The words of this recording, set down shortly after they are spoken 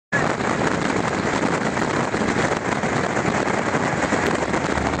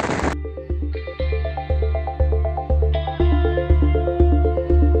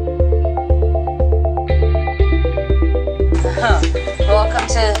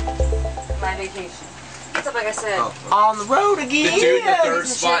to my vacation. What's up, like I said? On the road again. The dude in the third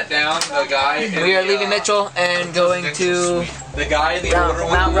spot down, the guy. We are leaving Mitchell and going to the guy in the older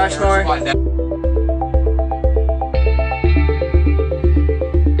one. Mount Rushmore.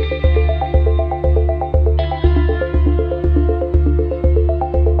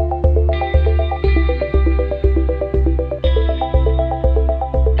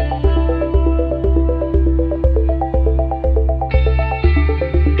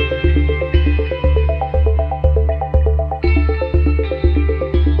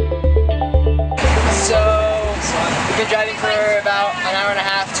 Driving for about an hour and a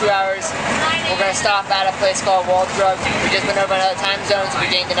half, 2 hours. We're going to stop at a place called Waldrug. We've just been over another time zone, so we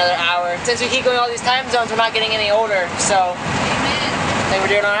gained another hour. Since we keep going all these time zones, we're not getting any older, so I think we're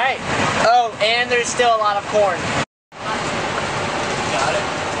doing alright. Oh, and there's still a lot of corn. Got it.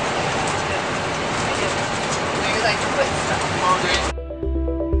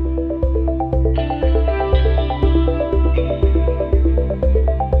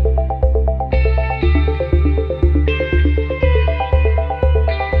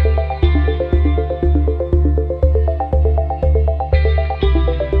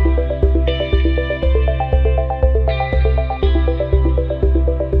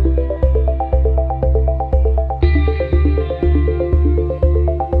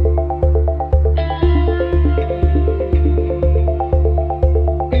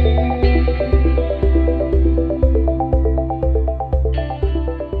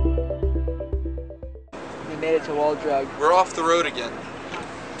 Made it to Waldrug. We're off the road again.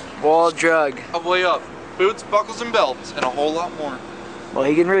 Waldrug. Halfway up. Boots, buckles, and belts, and a whole lot more. Well,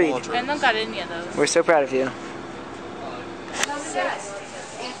 he can read. I don't got any of those. We're so proud of you.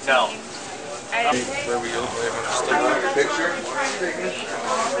 No. Where we go? Picture?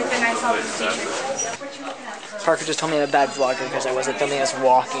 With a nice all t-shirt. Parker just told me I'm a bad vlogger because I wasn't filming us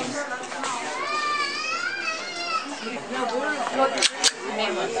walking.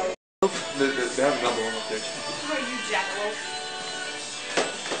 They have another one up there.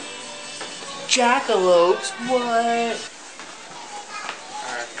 Jackalopes? What?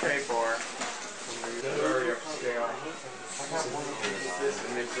 Alright, pay for. Hurry up, scale.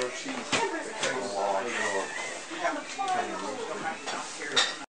 And they throw cheese.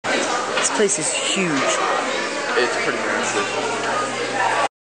 This place is huge. It's pretty massive.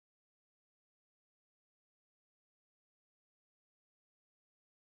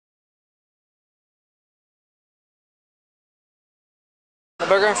 The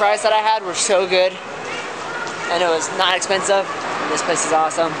burger and fries that I had were so good. I know it's not expensive, and this place is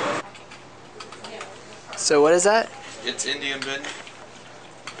awesome. So what is that? It's Indian bin.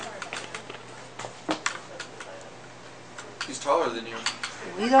 He's taller than you.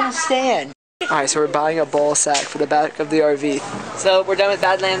 We don't understand. Alright, so we're buying a ball sack for the back of the RV. So we're done with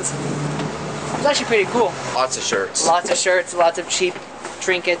Badlands. It was actually pretty cool. Lots of shirts. Lots of shirts, lots of cheap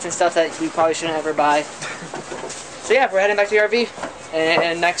trinkets and stuff that we probably shouldn't ever buy. So yeah, we're heading back to the RV.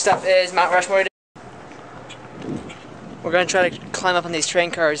 And next up is Mount Rushmore. We're gonna try to climb up on these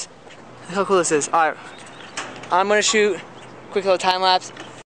train cars. Look how cool this is. Alright, I'm gonna shoot a quick little time lapse.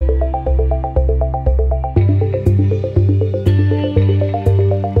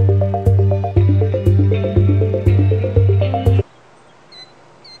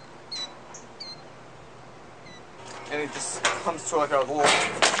 And it just comes to like a little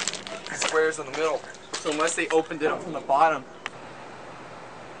squares in the middle. So unless they opened it up from the bottom.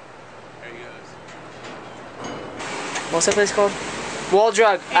 There he goes. What's that place called?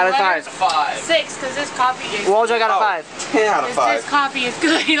 Waldrug out of 5. 5. 6, because this coffee is. Waldrug out of 5. 10 out of This 5. coffee is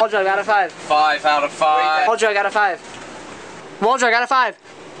good. Waldrug out of 5. 5 out of 5. Waldrug out of 5. Waldrug out of 5.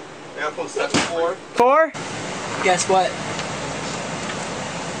 I gotta post 7 4. 4? Guess what?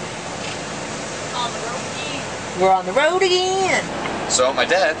 On the road again. We're on the road again. So my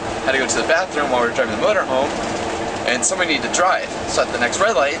dad had to go to the bathroom while we were driving the motorhome, and somebody needed to drive. So at the next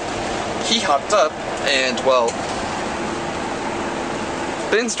red light, he hopped up, and well,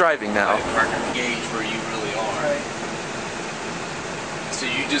 Ben's driving now. Parker, gauge where you really are. So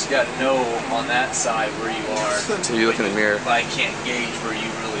you just got to know on that side where you are. So you look in the mirror. But I can't gauge where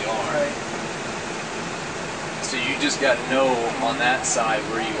you really are. So you just got to know on that side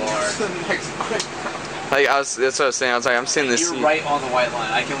where you are. Like that's what I was saying. I was like, I'm seeing this. You're right on the white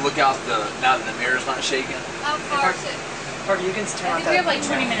line. I can look out now that the mirror's not shaking. How far is it? Parker, you can turn I on think we have that. like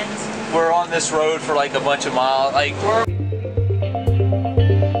 20 minutes. We're on this road for like a bunch of miles. Like we're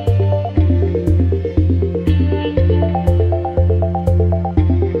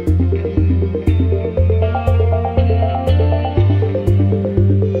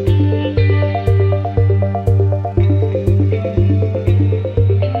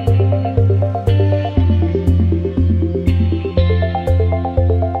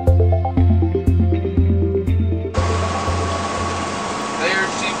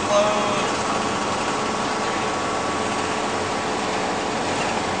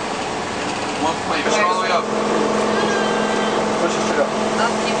up. Push it straight up.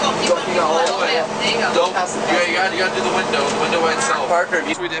 Keep on all the way up. There you go. Don't. You gotta do the window by itself. Parker,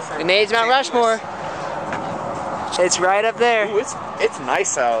 We made it to Mount Rushmore. It's right up there. Ooh, it's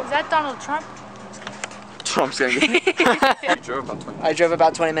nice out. Is that Donald Trump? Trump's gonna get I drove about 20 minutes. I drove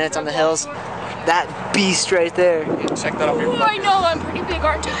about 20 minutes on the hills. That beast right there. Yeah, check that off your Ooh, I know, I'm pretty big,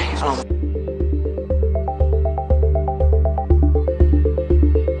 aren't I? Oh.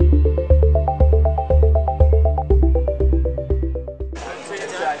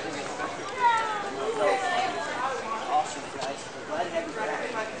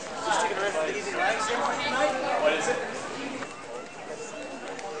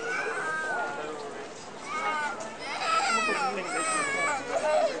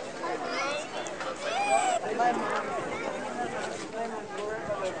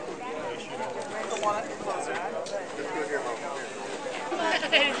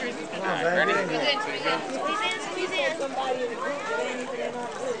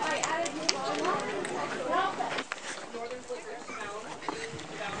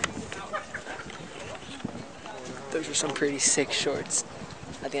 Those are some pretty sick shorts.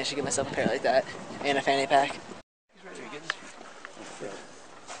 I think I should get myself a pair like that and a fanny pack.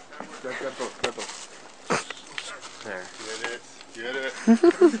 Grab both. There. Get it.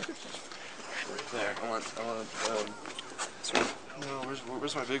 There. I want this one. No,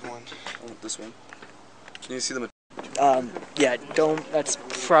 where's my big one? I want this one. Can you see them? Yeah, that's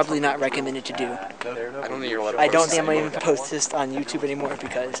probably not recommended to do. I don't think you're allowed to I don't post think I'm this gonna even post this on YouTube anymore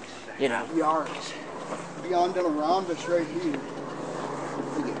because, you know. Yards. Beyond and around us right here.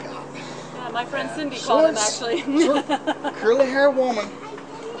 Yeah, my friend Cindy called him actually. Curly hair woman.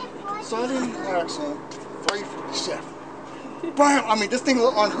 Southern accent. 357. Bam! I mean, this thing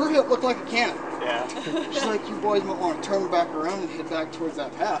on her hip looked like a cannon. Yeah. She's like, you boys might want to turn back around and head back towards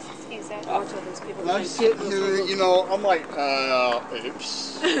that path. Exactly. Watch all those people. And I'm sitting here, you know, I'm like,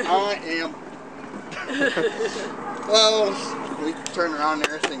 oops. I am. Well, we turn around and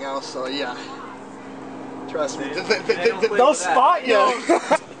everything else, so yeah. Trust me. They'll spot you.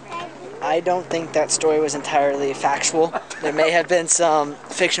 I don't think that story was entirely factual. There may have been some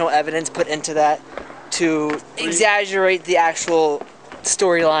fictional evidence put into that to exaggerate the actual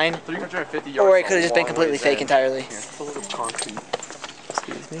storyline, 350 yards. or it could have just been completely fake entirely. A little concrete.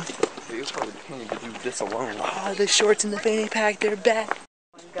 Excuse me. It was probably the pain to do this alone. Oh, the shorts in the fanny pack, they're back.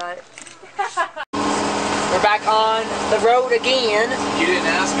 Got it. We're back on the road again. You didn't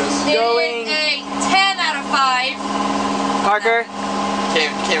ask us. Going. A 10 out of 5. Parker,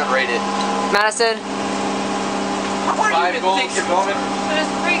 Can't even rate it. Madison, 5 goals. It was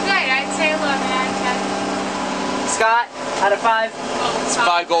pretty good. I'd say 11 out of 10. Scott, out of 5. It's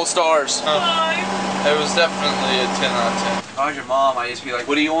 5 gold stars. It was definitely a 10 out of 10. If I was your mom, I'd just be like,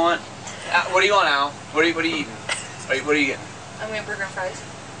 what do you want? What do you want, Al? What are you eating? What are you getting? I'm getting burger and fries.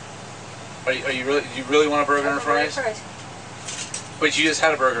 Do you really want a burger and fries? But you just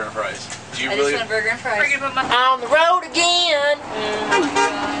had a burger and fries. Do you I really? just want a burger and fries. On the road again.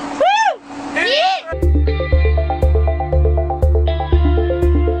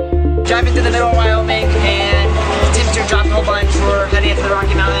 Driving through the middle of Wyoming, and the temperature dropped a whole bunch. We're heading up to the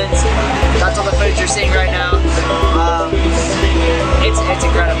Rocky Mountains. That's all the footage you're seeing right now. It's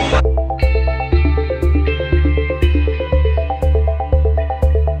incredible.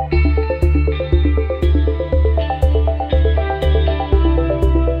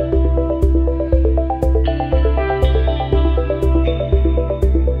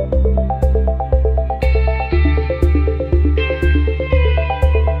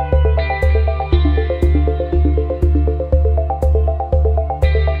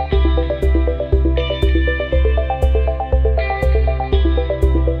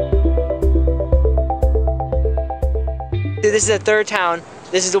 This is the third town.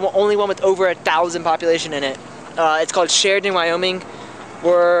 This is the only one with over 1,000 population in it. It's called Sheridan, Wyoming.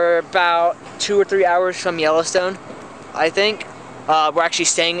 We're about 2 or 3 hours from Yellowstone, I think. We're actually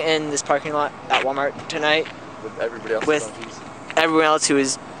staying in this parking lot at Walmart tonight With everybody else. with everyone else who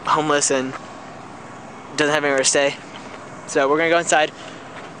is homeless and doesn't have anywhere to stay. So we're gonna go inside,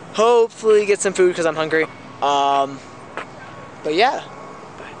 hopefully get some food because I'm hungry. But yeah,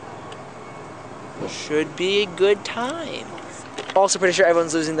 should be a good time. Also pretty sure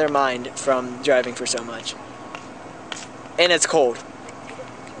everyone's losing their mind from driving for so much. And it's cold.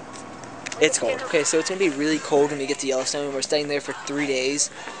 It's cold. Okay, so it's gonna be really cold when we get to Yellowstone. We're staying there for 3 days.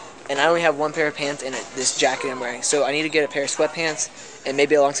 And I only have one pair of pants and this jacket I'm wearing. So I need to get a pair of sweatpants and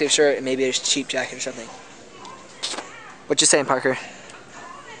maybe a long sleeve shirt and maybe a cheap jacket or something. What you saying, Parker?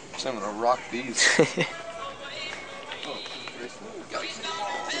 I'm gonna rock these.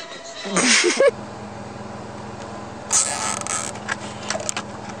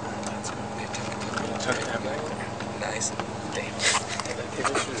 Nice.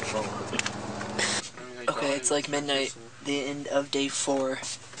 Okay, it's like midnight, the end of day 4.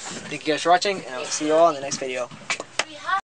 Thank you guys for watching, and I will see you all in the next video.